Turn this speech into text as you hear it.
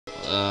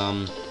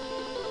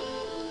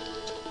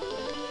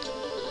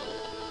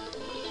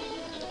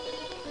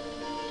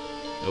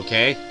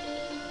Okay.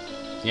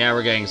 Yeah,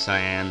 we're getting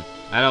Cyan.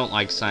 I don't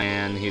like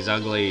Cyan. He's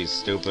ugly, he's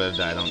stupid,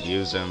 I don't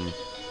use him.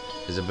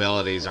 His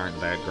abilities aren't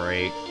that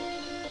great.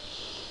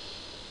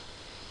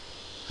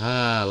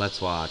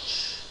 Let's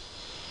watch.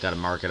 Gotta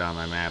mark it on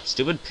my map.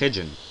 Stupid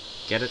pigeon.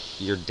 Get it?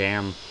 Your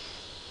damn...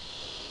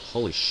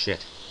 Holy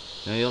shit.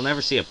 You know, you'll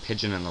never see a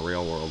pigeon in the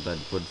real world that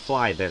would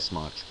fly this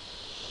much.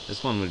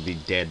 This one would be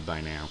dead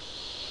by now.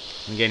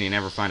 Again, you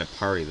never find a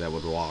party that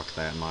would walk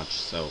that much,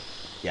 so...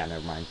 Yeah,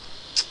 never mind.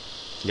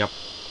 Yep.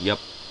 Yep.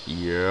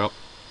 Yep.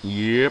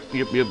 Yep.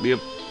 Yep. Yep. Yep.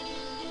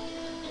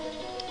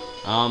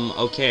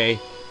 Okay.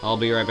 I'll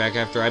be right back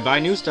after I buy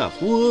new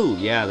stuff. Woo!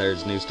 Yeah,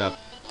 there's new stuff.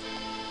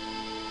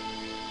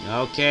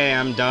 Okay,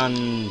 I'm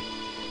done.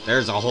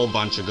 There's a whole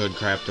bunch of good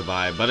crap to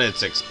buy, but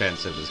it's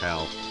expensive as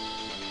hell.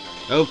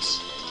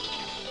 Oops.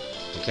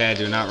 Okay, I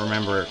do not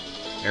remember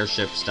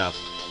airship stuff.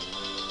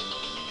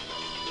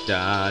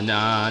 Da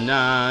na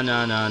na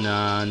na na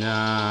na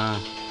na.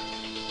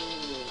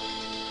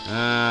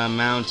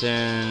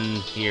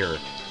 Mountain here,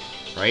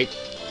 right?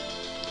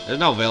 There's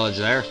no village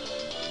there.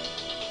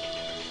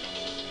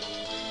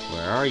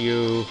 Where are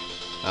you?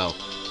 Oh.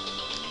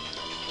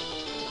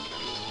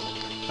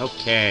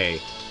 Okay.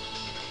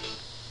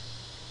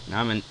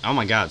 Now I'm in. Oh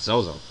my God,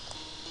 Zozo.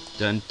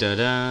 Dun dun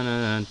dun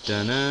dun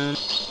dun dun.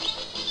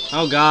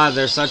 Oh God,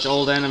 they're such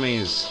old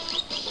enemies.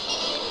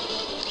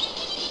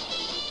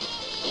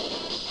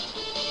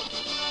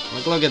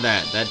 Look at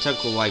that. That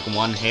took like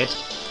one hit.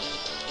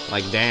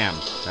 Like damn,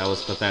 that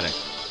was pathetic.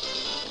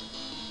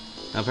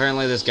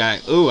 Apparently this guy.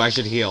 Ooh, I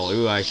should heal.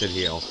 Ooh, I should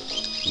heal.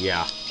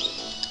 Yeah.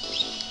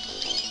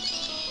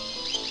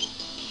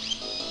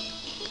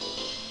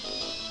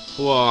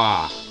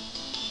 Whoa.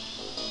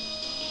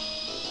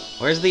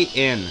 Where's the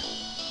inn?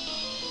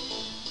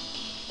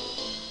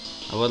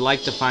 I would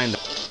like to find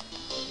them.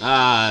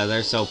 Ah,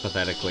 they're so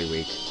pathetically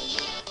weak.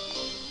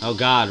 Oh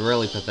God,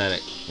 really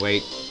pathetic.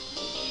 Wait.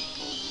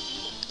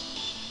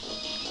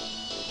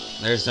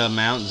 There's a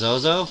Mount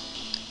Zozo?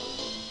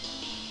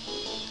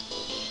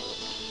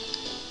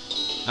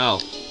 Oh.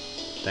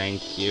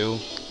 Thank you.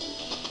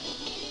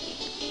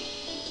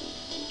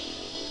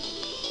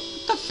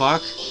 What the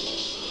fuck?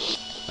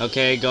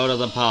 Okay, go to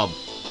the pub.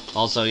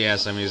 Also,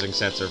 yes, I'm using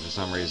Setzer for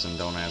some reason.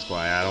 Don't ask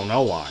why. I don't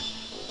know why.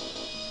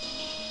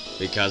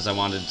 Because I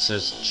wanted to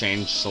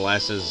change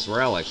Celeste's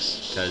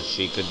relics. Because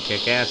she could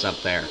kick ass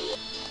up there.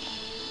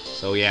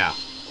 So, yeah.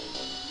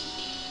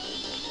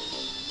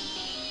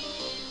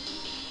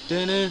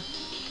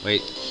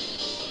 Wait.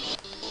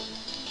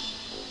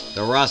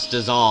 The rust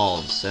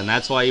dissolves. And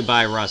that's why you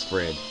buy Rust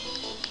Bridge.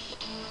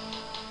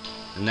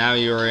 And now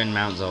you're in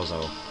Mount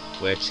Zozo.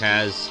 Which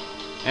has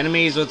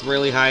enemies with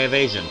really high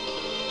evasion.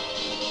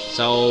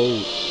 So,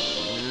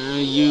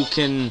 you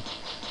can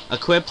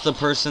equip the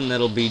person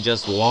that'll be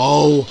just,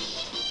 whoa,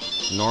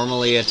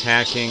 normally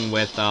attacking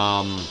with,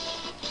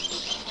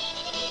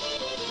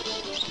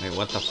 wait,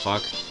 what the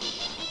fuck?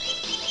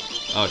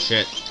 Oh,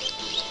 shit.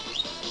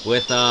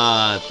 With,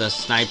 the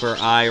Sniper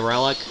Eye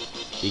Relic,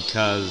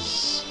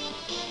 because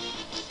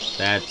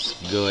that's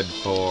good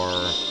for,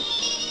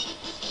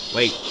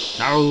 wait,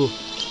 no!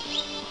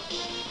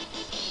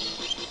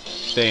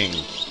 Thing.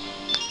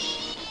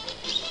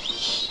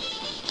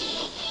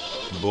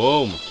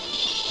 Boom.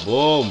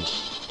 Boom.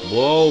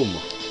 Boom.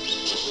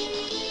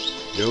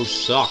 You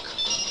suck.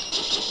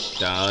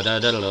 Da da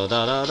da da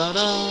da da da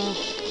da.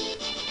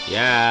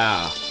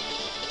 Yeah.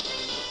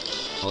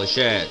 Holy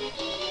shit.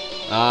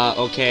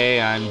 Okay,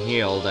 I'm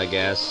healed, I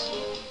guess.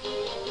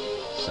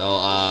 So,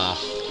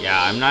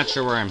 yeah, I'm not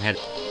sure where I'm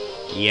headed.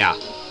 Yeah.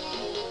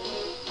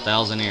 What the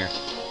hell's in here?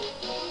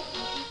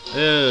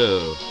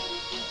 Ooh.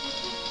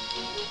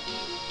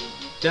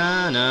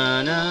 Da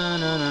na na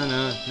na na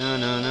na na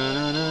na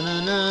na na na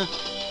na.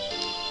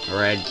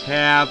 Red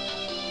cap.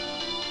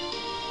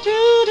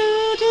 Do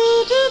do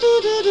do do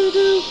do do do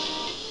do.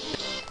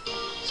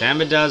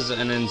 Samba does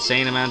an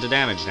insane amount of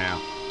damage now.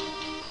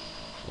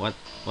 What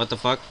the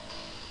fuck?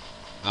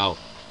 Oh.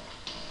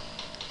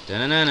 Da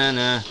na na na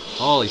na.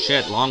 Holy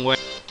shit, long way.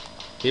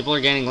 People are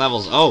gaining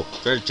levels. Oh,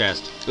 treasure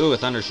chest. Ooh, a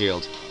thunder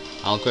shield.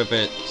 I'll equip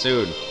it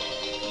soon.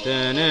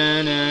 Da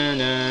na na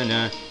na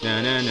na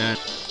na na na.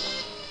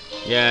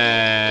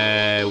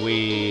 Yay,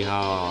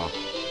 wee-haw.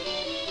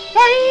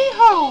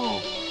 Wee-haw!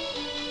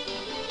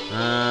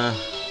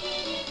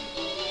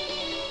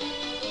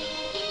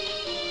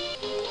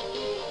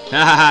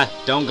 Haha,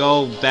 don't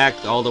go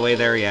back all the way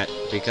there yet,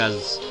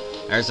 because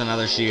there's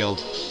another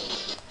shield.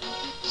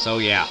 So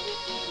yeah.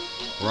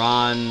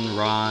 Run,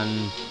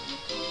 run.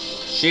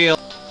 Shield.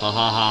 Ha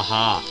ha ha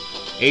ha.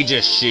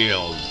 Aegis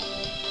shield.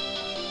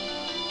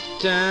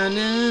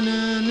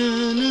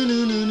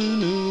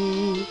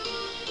 Da-na-na-na-na-na-na-na.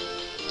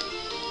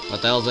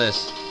 What the hell's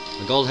this?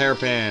 A gold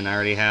hairpin. I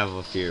already have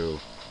a few.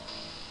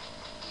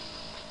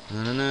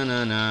 Na na na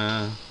na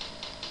na.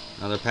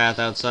 Another path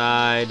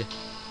outside.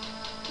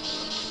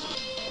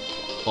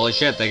 Holy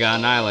shit, they got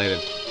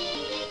annihilated.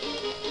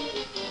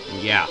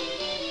 Yeah.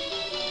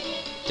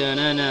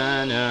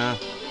 Da-na-na-na.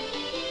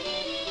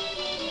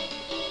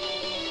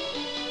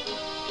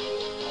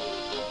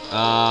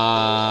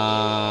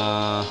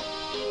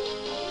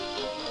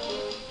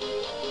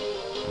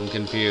 I'm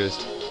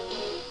confused.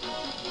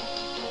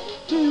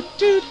 Do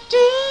do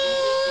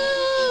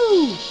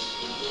do.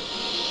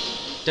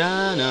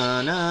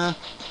 Da-na-na.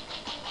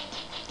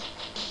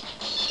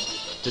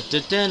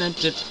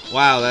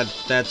 Wow,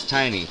 that's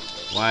tiny.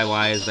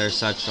 Why is there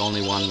such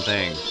only one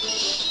thing?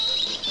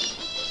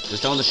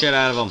 Just own the shit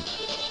out of him.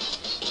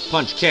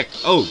 Punch, kick.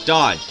 Oh,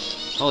 dodge.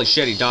 Holy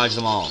shit, he dodged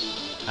them all.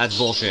 That's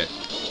bullshit.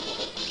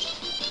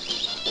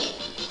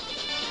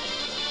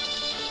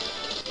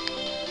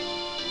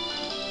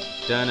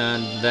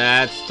 Dun-dun.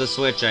 That's the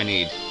switch I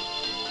need.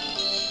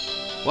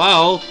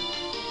 Whoa.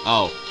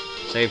 Oh,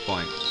 save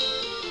point.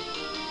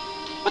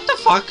 What the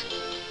fuck?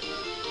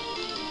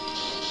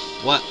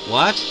 What?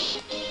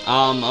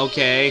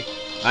 Okay.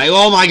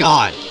 Oh my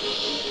god!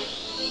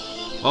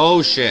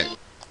 Oh shit.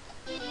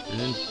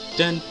 Dun,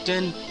 dun,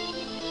 dun.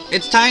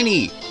 It's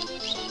tiny!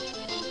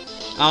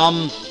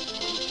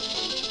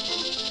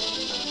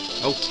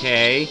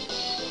 Okay.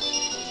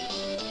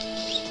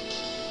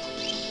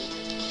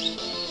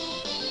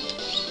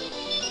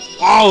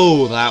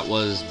 Oh, that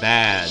was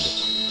bad.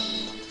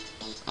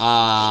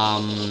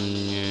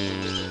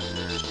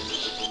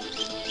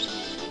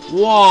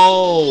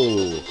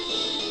 Whoa!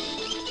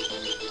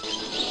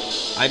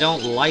 I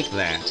don't like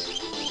that.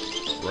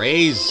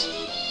 Raise.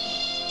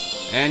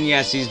 And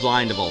yes, he's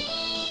blindable.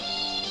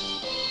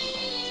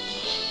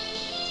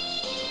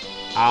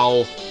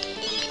 Ow.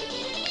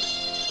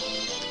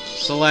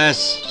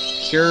 Celeste,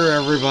 cure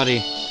everybody.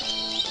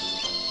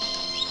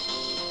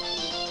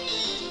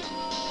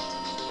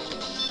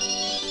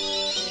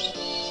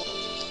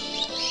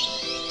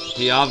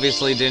 He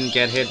obviously didn't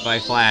get hit by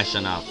Flash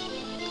enough.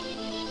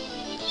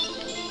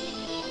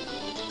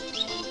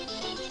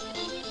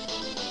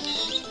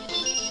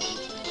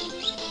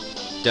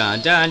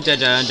 Dun dun dun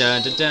dun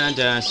dun dun dun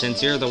dun.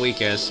 Since you're the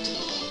weakest.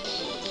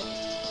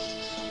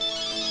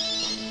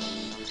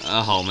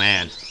 Oh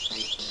man.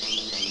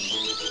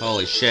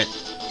 Holy shit.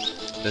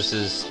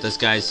 This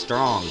guy's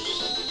strong.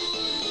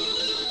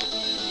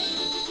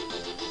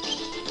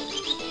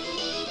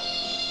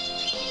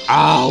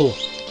 Ow!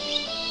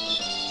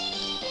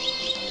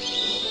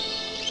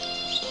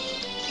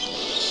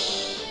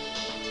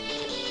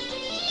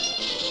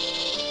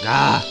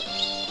 Ah!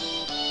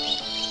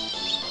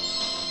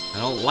 I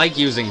don't like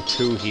using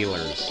two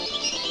healers.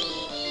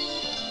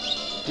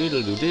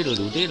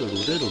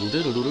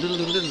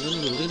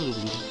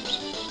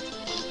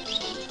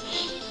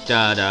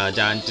 Da da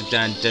dun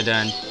dun dun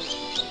dun.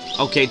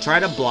 Okay, try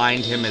to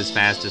blind him as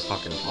fast as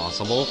fucking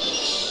possible.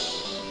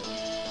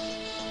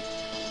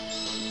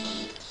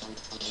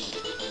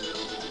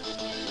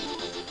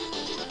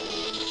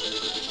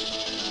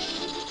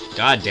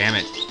 God damn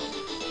it.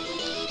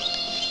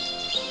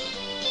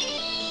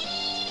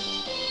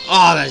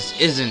 Oh, this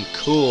isn't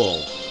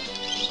cool.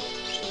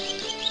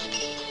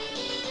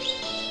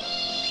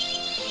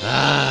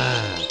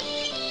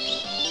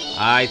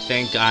 I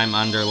think I'm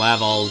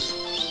underleveled.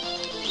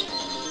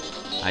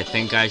 I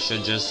think I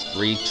should just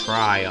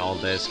retry all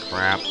this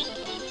crap.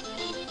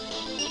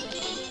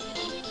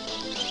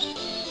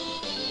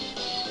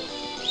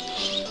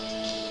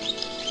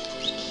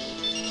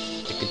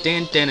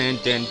 Dun dun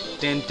dun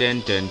dun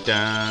dun dun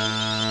dun.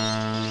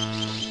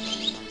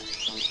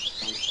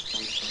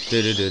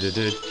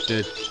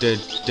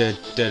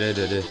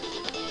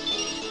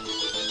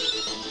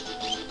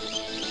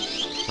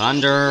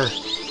 Thunder.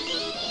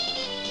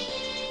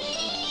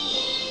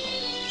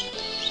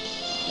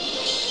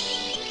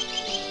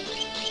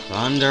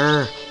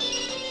 Thunder.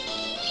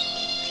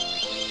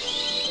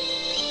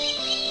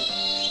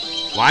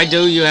 Why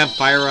do you have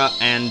Fyra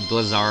and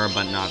Blizzara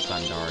but not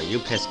Thundara? You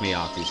piss me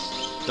off, you...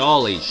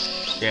 Holy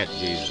shit,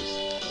 Jesus.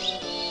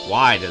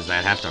 Why does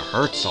that have to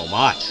hurt so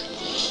much?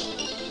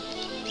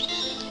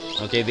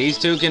 Okay, these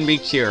two can be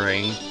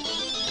curing,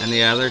 and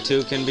the other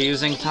two can be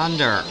using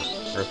Thunder,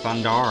 or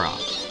Thundara.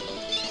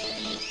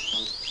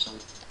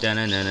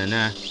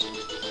 Da-na-na-na-na.